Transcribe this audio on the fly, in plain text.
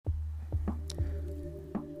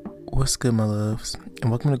What's good, my loves? And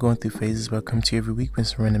welcome to Going Through Phases, where I come to you every week with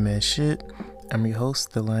some random ass shit. I'm your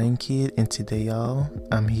host, The Lion Kid, and today, y'all,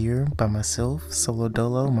 I'm here by myself, solo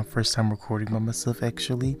dolo. My first time recording by myself,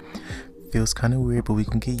 actually. Feels kind of weird, but we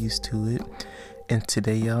can get used to it. And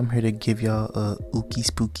today, y'all, I'm here to give y'all a Ookie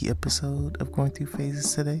Spooky episode of Going Through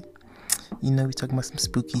Phases today. You know, we're talking about some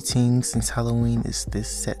spooky things since Halloween is this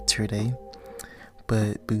Saturday.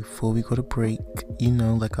 But before we go to break, you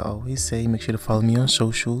know, like I always say, make sure to follow me on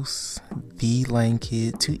socials. The Lion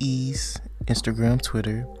Kid, 2 E's, Instagram,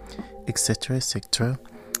 Twitter, etc, etc.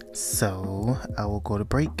 So I will go to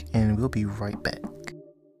break and we'll be right back.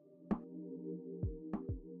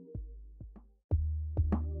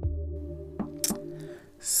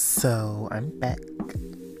 So I'm back.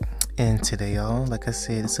 And today, y'all, like I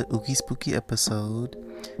said, it's a Ookie Spooky episode.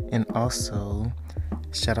 And also,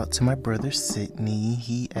 shout out to my brother Sydney.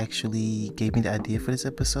 He actually gave me the idea for this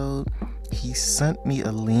episode. He sent me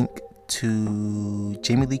a link to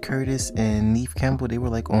Jamie Lee Curtis and Neve Campbell. They were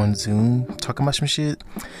like on Zoom talking about some shit.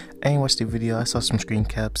 I ain't watched the video. I saw some screen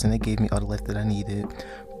caps and it gave me all the life that I needed.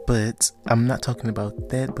 But I'm not talking about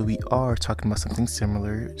that, but we are talking about something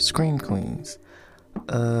similar. Scream Queens.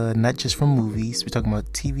 Not just from movies. We're talking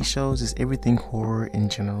about TV shows, just everything horror in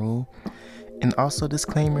general. And also,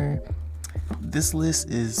 disclaimer, this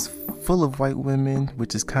list is full of white women,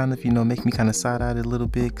 which is kind of, make me kind of side-eyed a little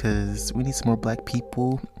bit, because we need some more black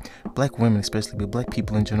people, black women especially, but black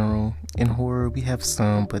people in general. In horror, we have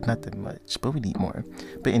some, but not that much, but we need more.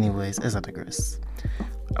 But anyways, as I digress,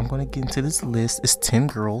 I'm going to get into this list. It's 10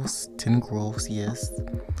 girls, yes.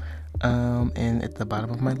 And at the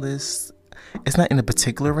bottom of my list, it's not in a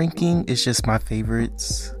particular ranking, it's just my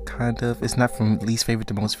favorites, kind of. It's not from least favorite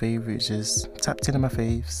to most favorite, it's just top 10 of my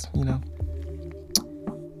faves,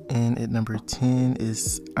 And at number 10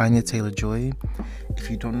 is Anya Taylor-Joy. If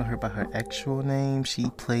you don't know her by her actual name, she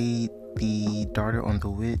played the daughter on The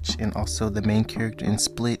Witch and also the main character in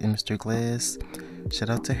Split and Mr. Glass. Shout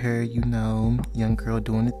out to her, young girl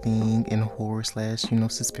doing a thing in horror /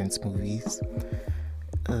 suspense movies.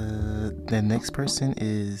 The next person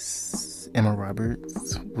is Emma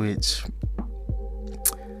Roberts, which,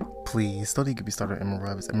 please don't even get me started on Emma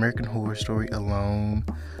Roberts. American Horror Story Alone,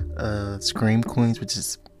 Scream Queens, which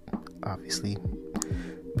is obviously,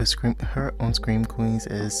 but her on Scream Queens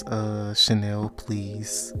as Chanel,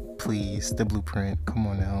 please, the Blueprint, come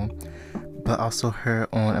on now. But also her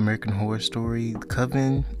on American Horror Story,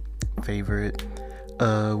 Coven, favorite.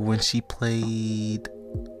 When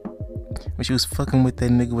she was fucking with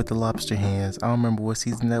that nigga with the lobster hands. I don't remember what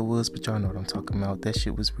season that was, but y'all know what I'm talking about. That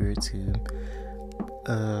shit was weird too.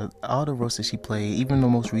 All the roles that she played, even the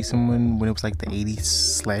most recent one when it was like the 80s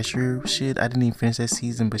slasher shit, I didn't even finish that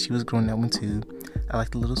season, but she was good on that one too. I like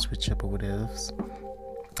the little switch up or whatever.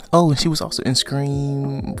 Oh, and she was also in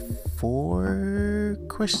Scream 4 ?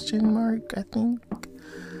 I think.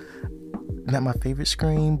 Not my favorite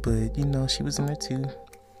Scream, but she was in there too.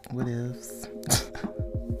 What else?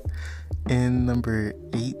 And number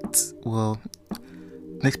 8,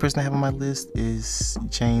 next person I have on my list is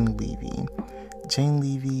Jane Levy. Jane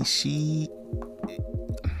Levy,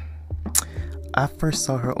 I first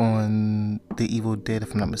saw her on The Evil Dead,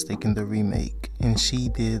 if I'm not mistaken, the remake, and she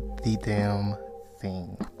did the damn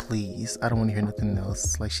thing. Please, I don't want to hear nothing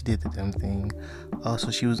else. Like, she did the damn thing.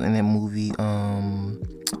 Also, she was in that movie,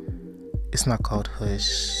 it's not called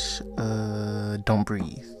Hush, Don't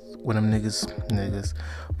Breathe. When them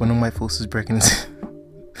when them white folks was breaking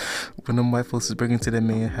into that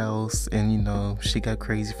man's house, and she got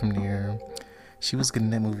crazy from there. She was good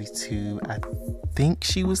in that movie too. I think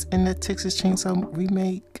she was in that Texas Chainsaw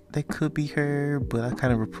remake. That could be her, but I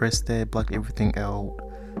kind of repressed that, blocked everything out,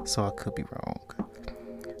 so I could be wrong.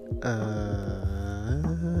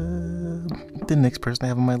 The next person I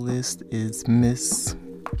have on my list is Miss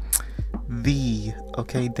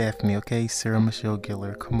Daphne, Sarah Michelle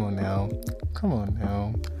Gellar. Come on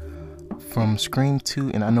now. From Scream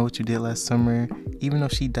 2 and I Know What You Did Last Summer, even though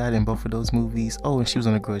she died in both of those movies. Oh, and she was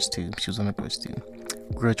on a Grudge too.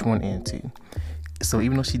 Grudge 1 and 2. So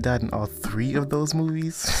even though she died in all 3 of those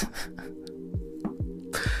movies,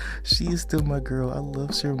 she is still my girl. I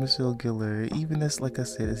love Sarah Michelle Gellar. Even as, like I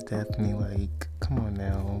said, it's Daphne. Like, come on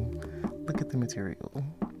now. Look at the material.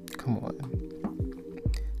 Come on.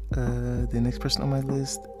 The next person on my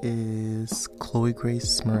list is Chloe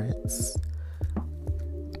Grace Moretz.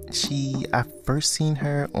 I first seen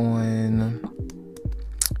her on,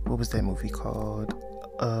 what was that movie called?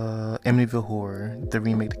 Amityville Horror, the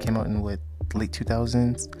remake that came out in late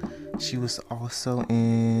 2000s. She was also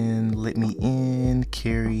in Let Me In,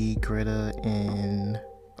 Carrie, Greta, and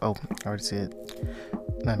I already said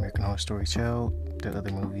not American Horror Story, Child, the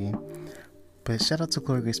other movie. But shout out to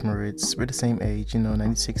Chloe Grace Moretz. We're the same age,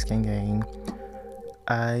 96 gang gang.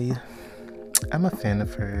 I'm a fan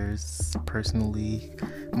of hers personally,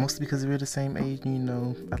 mostly because we're the same age.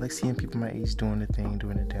 I like seeing people my age doing the damn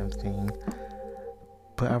thing.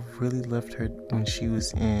 But I really loved her when she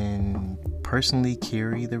was in, personally,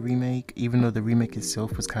 Carrie, the remake. Even though the remake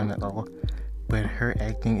itself was kind of off, but her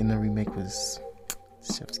acting in the remake was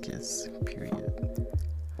chef's kiss. Period.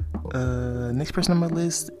 Next person on my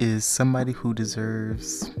list is somebody who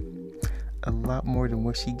deserves a lot more than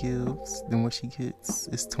what she gives, than what she gets.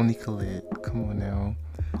 It's Toni Collette. Come on now.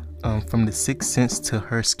 From The Sixth Sense to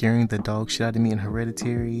her scaring the dog shit out of me in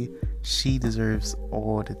Hereditary, she deserves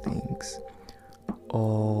all the things.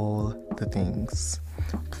 All the things.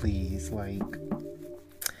 Please, like,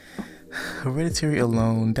 Hereditary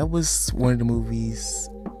alone, that was one of the movies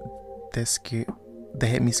that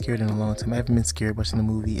had me scared in a long time. I haven't been scared watching the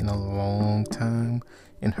movie in a long time,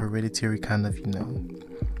 and Hereditary kind of,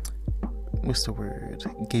 what's the word?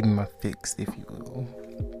 Gave me my fix, if you will.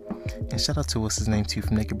 And shout out to what's his name too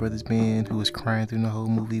from Naked Brothers Band, who was crying through the whole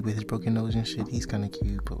movie with his broken nose and shit. He's kind of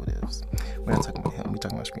cute, but whatever. We're not talking about him. We're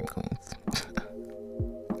talking about Scream Queens.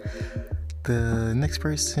 The next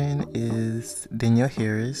person is Danielle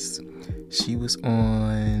Harris. She was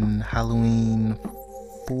on Halloween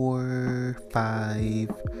 4, 5.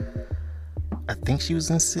 I think she was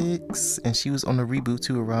in 6, and she was on a reboot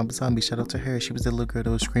too, Rob Zombie. Shout out to her. She was the little girl that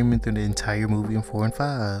was screaming through the entire movie in 4 and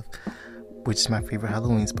 5, which is my favorite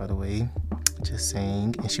Halloweens, by the way. Just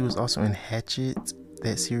saying. And she was also in Hatchet,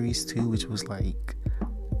 that series too, which was like,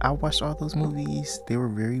 I watched all those movies. They were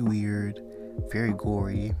very weird, very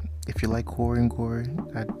gory. If you like horror and gore,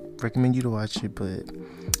 I'd recommend you to watch it, but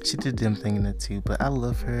she did a damn thing in it too. But I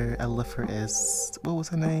love her. I love her as, what was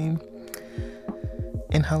her name?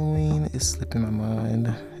 In Halloween, it's slipping my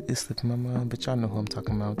mind. But y'all know who I'm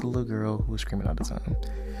talking about. The little girl who was screaming all the time.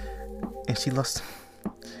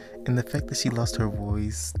 And the fact that she lost her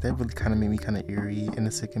voice, that really kind of made me kind of eerie in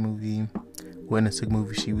the second movie. Well, in the second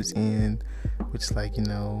movie she was in, which is like,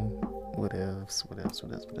 what else?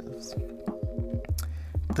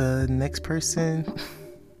 The next person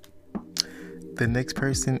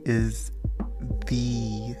is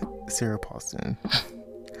the Sarah Paulson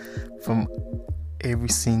from every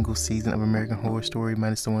single season of American Horror Story,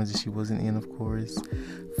 minus the ones that she wasn't in, of course.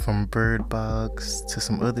 From Bird Box to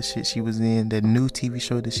some other shit she was in, that new TV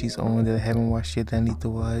show that she's on that I haven't watched yet that I need to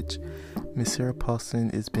watch. Miss Sarah Paulson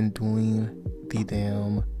has been doing the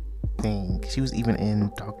damn thing. She was even in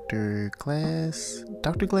Mr. Glass,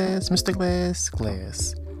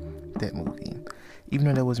 that movie. Even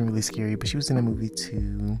though that wasn't really scary, but she was in a movie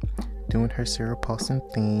too, doing her Sarah Paulson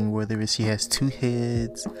thing, whether it's she has 2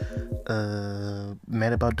 heads,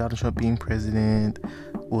 mad about Donald Trump being president,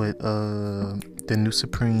 with the new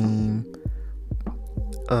Supreme,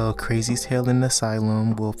 Crazy as Hell in the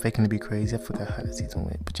Asylum, well, faking to be crazy, I forgot how that season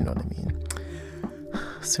went, but you know what I mean.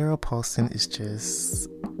 Sarah Paulson is just,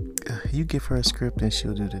 you give her a script and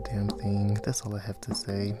she'll do the damn thing. That's all I have to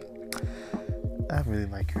say. I really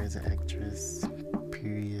like her as an actress,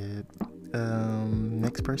 period.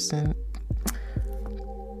 Next person.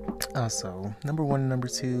 Also, number one and number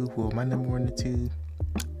two. My number one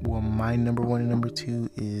and number two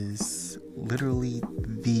is literally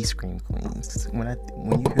the Scream Queens. When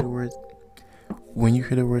you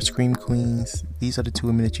hear the word Scream Queens, these are the 2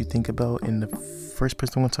 women that you think about. And the first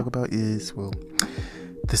person I want to talk about is,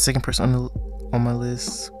 the second person on my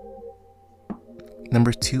list.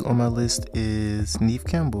 Number 2 on my list is Neve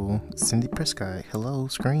Campbell, Cindy Prescott. Hello,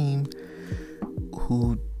 Scream.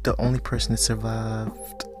 Who, the only person that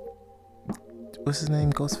survived, what's his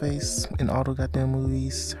name, Ghostface, in all the goddamn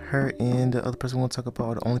movies. Her and the other person we'll talk about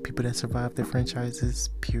are the only people that survived their franchises,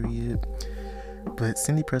 period. But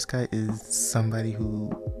Cindy Prescott is somebody who,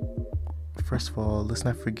 first of all, let's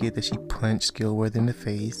not forget that she punched Gilworth in the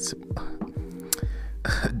face.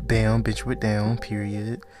 Bam, bitch went down,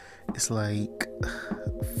 period. It's like,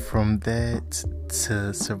 from that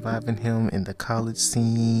to surviving him in the college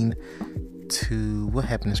scene to what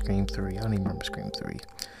happened in Scream 3. I don't even remember Scream 3.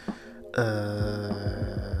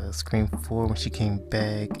 Scream 4 when she came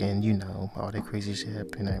back and all that crazy shit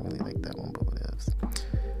happened. I really like that one, but whatever.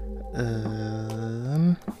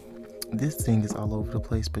 This thing is all over the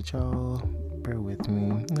place, but y'all bear with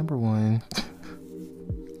me. Number one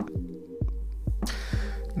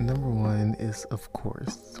is of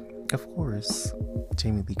course,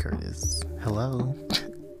 Jamie Lee Curtis. Hello,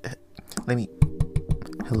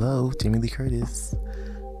 Jamie Lee Curtis,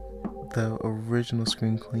 the original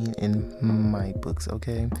Scream Queen in my books,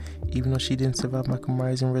 okay? Even though she didn't survive Michael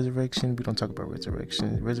Myers in Resurrection, we don't talk about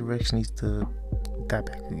Resurrection. Resurrection needs to die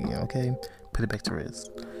back again, okay? Put it back to rest.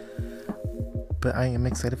 But I am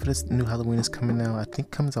excited for this new Halloween is coming out. I think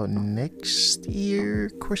it comes out next year, ?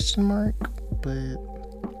 But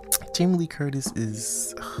Jamie Lee Curtis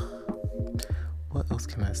is... what else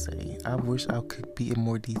can I say? I wish I could be in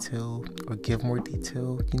more detail or give more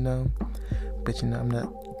detail, But I'm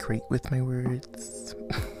not great with my words.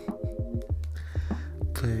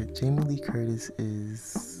 But Jamie Lee Curtis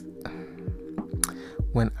is...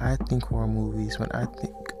 when I think horror movies, when I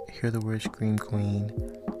hear the word Scream Queen,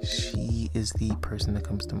 she is the person that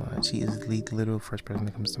comes to mind. She is the literal first person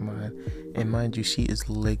that comes to mind. And mind you, she is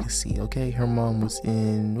legacy, okay? Her mom was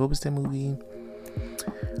in... what was that movie?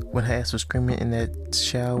 When her ass was screaming in that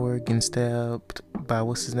shower, getting stabbed by,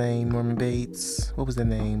 what's his name? Norman Bates. What was the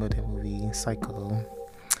name of that movie? Psycho.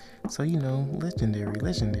 So,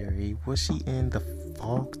 legendary. Was she in The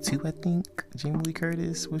Fog too, I think? Jamie Lee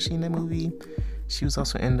Curtis, was she in that movie? She was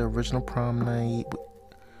also in the original Prom Night,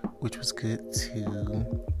 which was good too.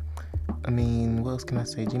 I mean, what else can I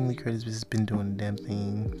say? Jamie Lee Curtis has been doing the damn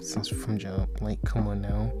thing since from jump. Like, come on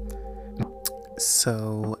now.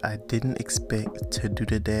 So I didn't expect to do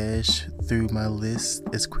the dash through my list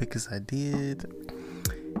as quick as I did,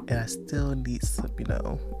 and I still need some,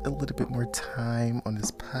 a little bit more time on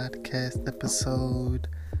this podcast episode.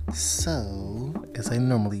 So, as I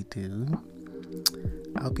normally do,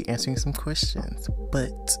 I'll be answering some questions,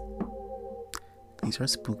 but these are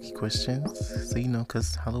spooky questions, so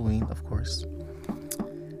because Halloween, of course.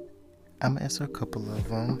 I'm gonna answer a couple of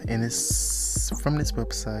them, and it's from this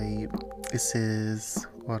website. It says,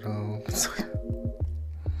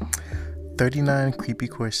 39 creepy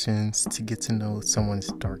questions to get to know someone's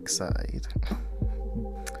dark side.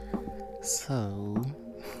 So,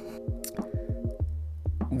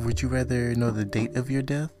 would you rather know the date of your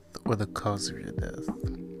death or the cause of your death?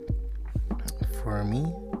 For me,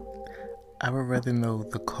 I would rather know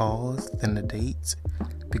the cause than the date,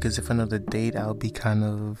 because if I know the date, I'll be kind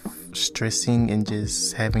of stressing and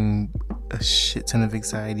just having a shit ton of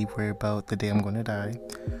anxiety worried about the day I'm going to die.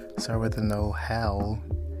 So I'd rather know how.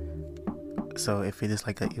 So if it is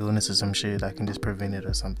like an illness or some shit, I can just prevent it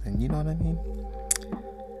or something. You know what I mean?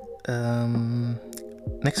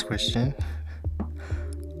 Next question.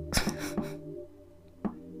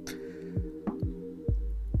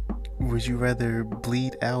 Would you rather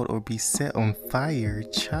bleed out or be set on fire?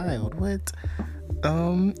 Child, what?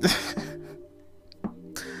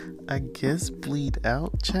 I guess bleed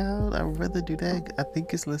out, child. I'd rather do that. I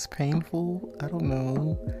think it's less painful. I don't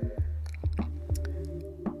know.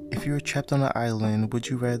 If you were trapped on an island, would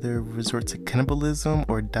you rather resort to cannibalism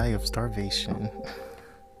or die of starvation?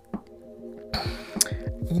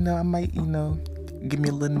 I might, give me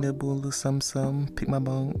a little nibble, a little some, pick my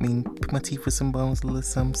teeth with some bones, a little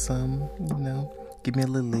some, give me a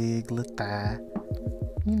little leg, a little thigh.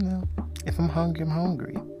 If I'm hungry, I'm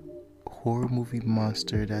hungry. Horror movie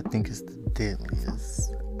monster that I think is the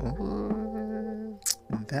deadliest.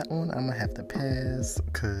 That one I'm gonna have to pass,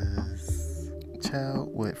 cause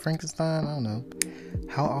child, with Frankenstein, I don't know.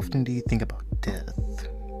 How often do you think about death?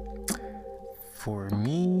 For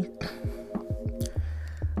me,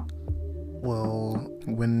 well,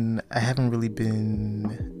 when I haven't really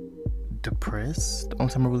been depressed, the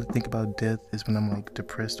only time I really think about death is when I'm like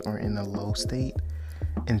depressed or in a low state.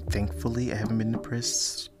 And thankfully, I haven't been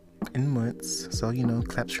depressed in months, so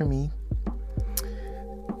claps for me.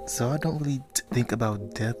 So I don't really think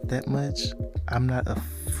about death that much. I'm not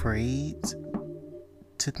afraid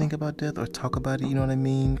to think about death or talk about it, you know what I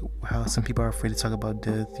mean? How some people are afraid to talk about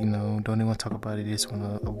death, don't even want to talk about it, they just want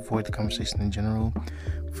to avoid the conversation in general.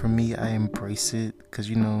 For me, I embrace it, because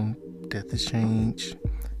death is change,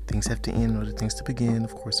 things have to end in order for things to begin,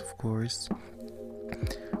 of course.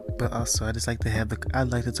 But also, I just like to I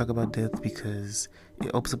like to talk about death because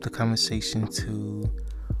it opens up the conversation to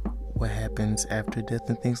what happens after death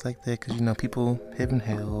and things like that. Because, people heaven,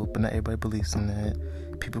 hell, but not everybody believes in that.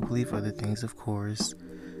 People believe other things, of course.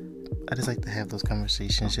 I just like to have those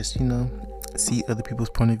conversations, just, see other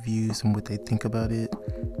people's point of views and what they think about it.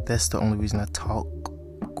 That's the only reason I talk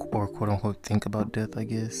or quote unquote think about death, I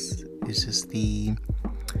guess. It's just the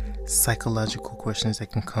psychological questions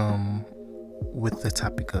that can come with the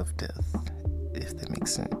topic of death, if that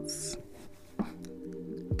makes sense.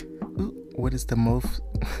 What is the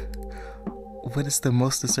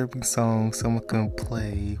most disturbing song someone can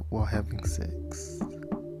play while having sex?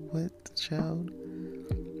 What, child?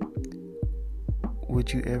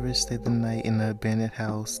 Would you ever stay the night in an abandoned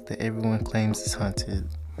house that everyone claims is haunted?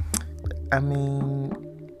 I mean,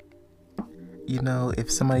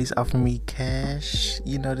 if somebody's offering me cash,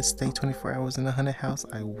 to stay 24 hours in a haunted house,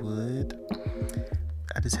 I would.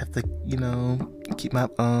 I just have to, keep my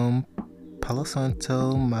Palo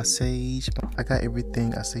Santo, my sage. I got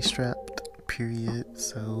everything. I stay strapped, period.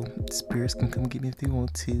 So spirits can come get me if they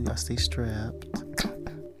want to. I stay strapped.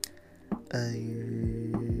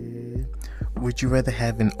 Would you rather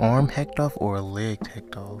have an arm hacked off or a leg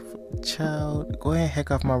hacked off? Child, go ahead and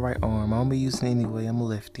hack off my right arm. I won't be using it anyway. I'm a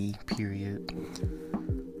lefty, period.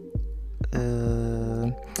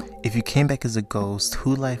 If you came back as a ghost,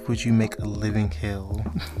 whose life would you make a living hell?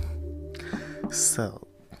 So,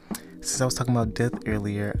 since I was talking about death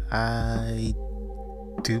earlier, I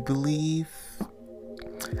do believe,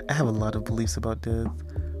 I have a lot of beliefs about death,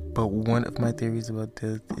 but one of my theories about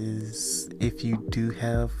death is if you do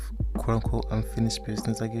have quote unquote unfinished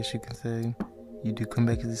business, I guess you can say, you do come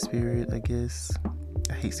back as a spirit, I guess.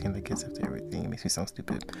 I hate saying I guess after everything, it makes me sound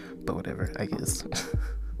stupid, but whatever, I guess.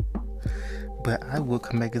 But I will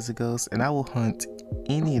come back as a ghost and I will hunt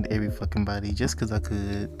any and every fucking body just because I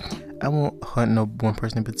could. I won't hunt no one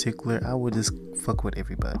person in particular. I will just fuck with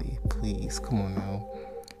everybody. Please, come on now.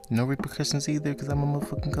 No repercussions either because I'm a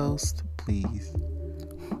motherfucking ghost. Please.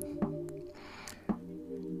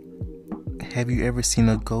 Have you ever seen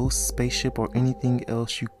a ghost, spaceship, or anything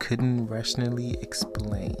else you couldn't rationally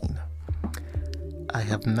explain? I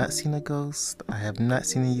have not seen a ghost. I have not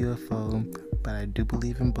seen a UFO, but I do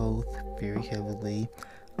believe in both very heavily.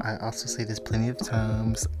 I also say this plenty of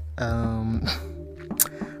times. When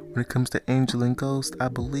it comes to angel and ghost, I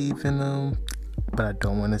believe in them, but I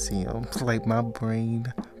don't want to see them. Like my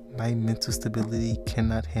brain, my mental stability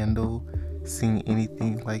cannot handle seeing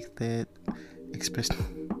anything like that. Especially,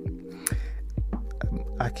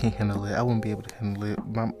 I can't handle it. I wouldn't be able to handle it.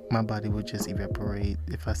 My body would just evaporate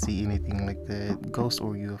if I see anything like that, ghost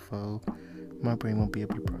or UFO. My brain won't be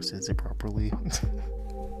able to process it properly.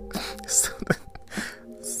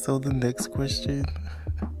 So the next question.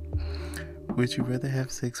 Would you rather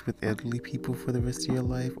have sex with elderly people for the rest of your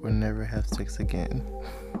life or never have sex again?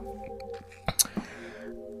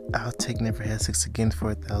 I'll take never have sex again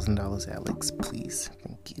for $1,000, Alex. Please.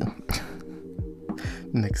 Thank you.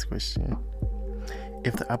 Next question.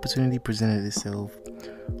 If the opportunity presented itself,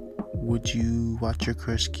 would you watch your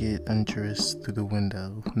crush get undressed through the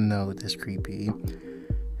window? No, that's creepy.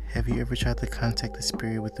 Have you ever tried to contact the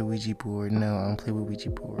spirit with the Ouija board? No, I don't play with Ouija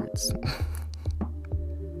boards.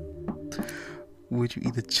 Would you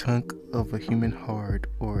eat a chunk of a human heart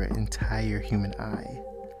or an entire human eye?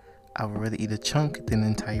 I would rather eat a chunk than an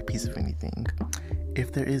entire piece of anything.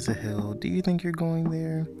 If there is a hell, do you think you're going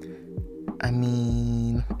there? I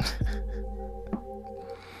mean,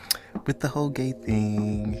 with the whole gay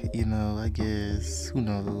thing, I guess, who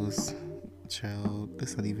knows? Child,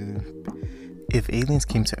 that's not even... If aliens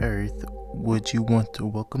came to Earth, would you want to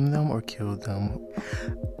welcome them or kill them?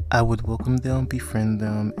 I would welcome them, befriend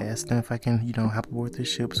them, ask them if I can, hop aboard their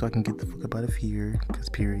ship so I can get the fuck up out of here, because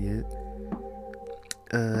period.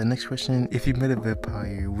 Next question. If you met a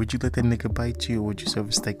vampire, would you let that nigga bite you or would you serve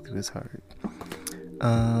a steak through his heart?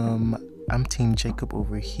 I'm Team Jacob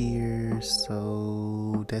over here,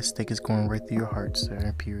 so that steak is going right through your heart,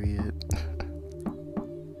 sir, period.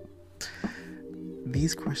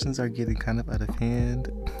 These questions are getting kind of out of hand.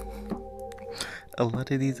 A lot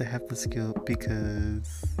of these I have to skip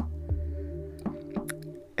because,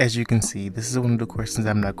 as you can see, this is one of the questions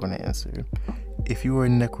I'm not going to answer. If you were a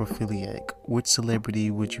necrophiliac, which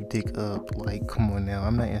celebrity would you dig up? Like, come on now,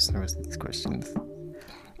 I'm not answering the rest of these questions.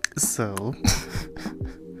 So,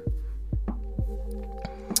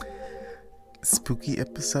 spooky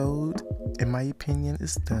episode, in my opinion,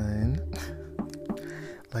 is done.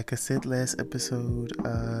 Like I said last episode,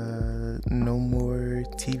 no more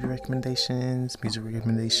TV recommendations, music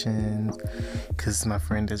recommendations, because my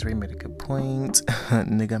friend Desiree made a good point.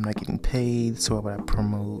 Nigga, I'm not getting paid, so why would I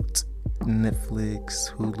promote Netflix,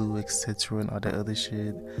 Hulu, etc., and all that other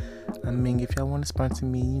shit? I mean, if y'all want to sponsor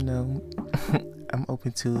me, I'm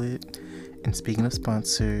open to it. And speaking of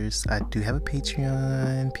sponsors, I do have a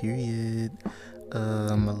Patreon, period.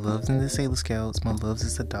 My loves in the Sailor Scouts, my loves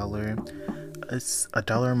is $1. It's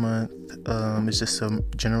 $1 a month. It's just some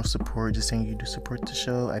general support, just saying you do support the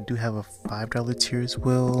show. I do have a $5 tier as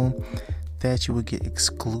well, that you will get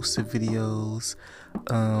exclusive videos,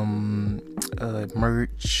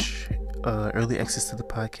 merch, early access to the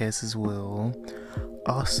podcast as well.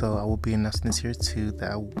 Also, I will be announcing this here too,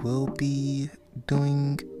 that I will be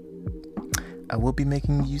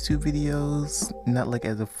making YouTube videos, not like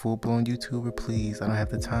as a full-blown YouTuber, please. I don't have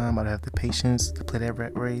the time, I don't have the patience to play that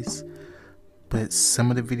rat race. But some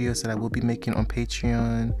of the videos that I will be making on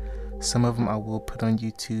Patreon, Some of them I will put on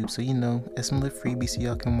YouTube, so as some little freebies so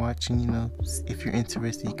y'all can watch, and if you're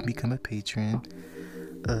interested, you can become a patron.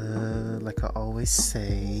 Like I always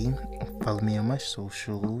say, follow me on my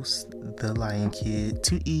socials, The Lion Kid,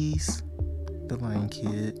 2 E's, The Lion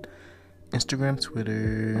Kid, Instagram,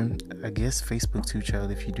 Twitter, I guess Facebook too,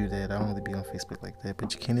 child. If you do that, I don't really be on Facebook like that,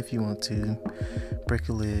 but you can if you want to. Break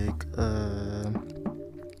a leg.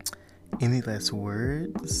 Any last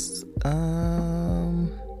words?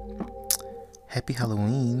 Happy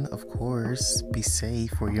Halloween, of course. Be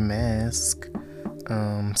safe, wear your mask.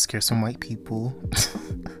 Scare some white people.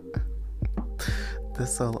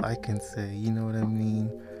 That's all I can say, you know what I mean?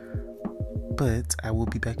 But I will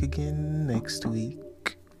be back again next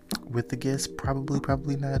week with the guest.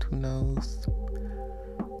 Probably not, who knows?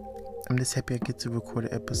 I'm just happy I get to record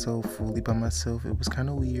an episode fully by myself. It was kind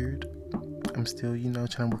of weird. I'm still,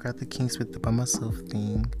 trying to work out the kinks with the by myself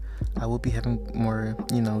thing. I will be having more,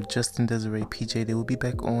 Justin, Desiree, PJ, they will be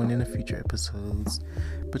back on in the future episodes.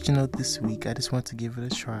 But, this week, I just want to give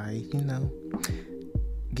it a try,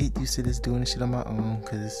 Get used to this doing this shit on my own,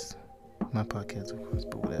 because my podcast, of course,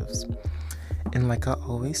 but what else? And like I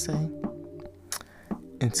always say,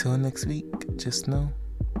 until next week, just know,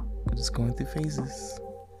 we're just going through phases.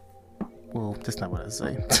 Well, that's not what I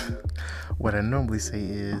say. What I normally say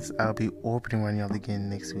is I'll be orbiting around y'all again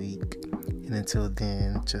next week. And until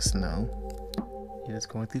then, just know you're just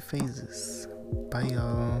going through phases. Bye,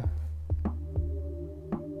 y'all.